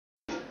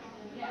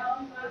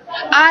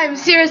I'm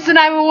serious and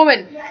I'm a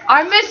woman.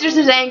 Our mistress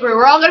is angry.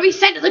 We're all going to be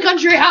sent to the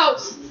country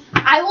house.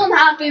 I will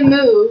not be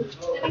moved.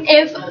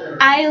 If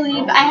I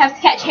leave, I have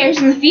to catch hares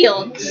in the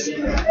fields.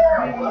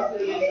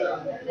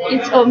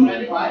 It's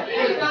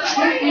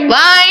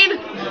Line.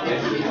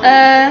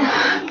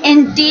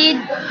 Indeed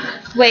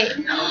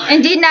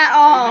not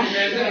all.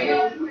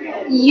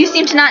 You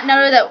seem to not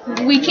know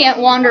that we can't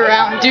wander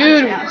around.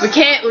 Dude, we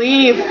can't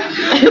leave.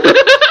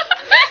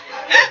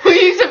 We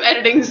need some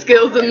editing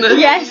skills in this.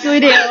 Yes, we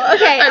do.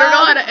 Okay. I don't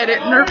know how to edit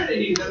her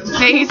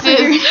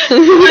faces.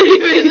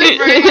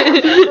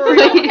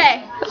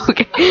 Okay.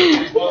 Okay.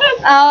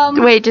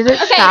 Wait, did it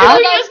stop?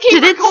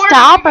 Did it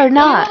stop or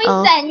not?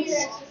 We'll be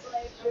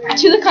sent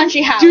to the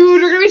country house.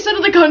 Dude, we're gonna be sent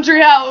to the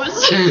country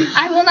house.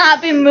 I will not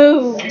be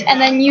moved.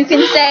 And then you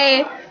can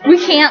say, we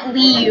can't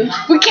leave.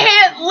 We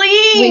can't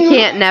leave. We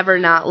can't never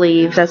not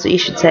leave. That's what you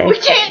should say. We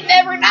can't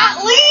never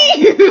not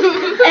leave.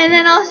 And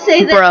then I'll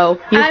say that Bro.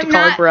 You have to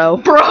call her bro.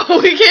 Bro,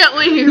 we can't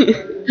leave.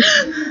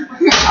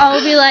 I'll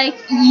be like,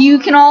 you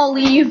can all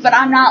leave, but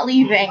I'm not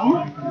leaving.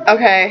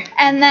 Okay.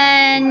 And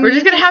then we're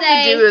just gonna have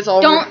to do this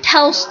all. Don't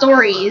tell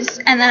stories.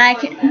 And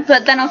then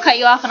but then I'll cut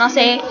you off and I'll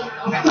say,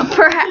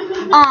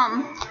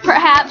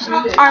 perhaps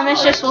our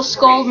mistress will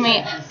scold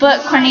me,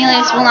 but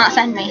Cornelius will not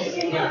send me.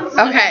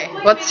 Okay,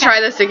 let's try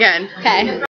this again. Okay.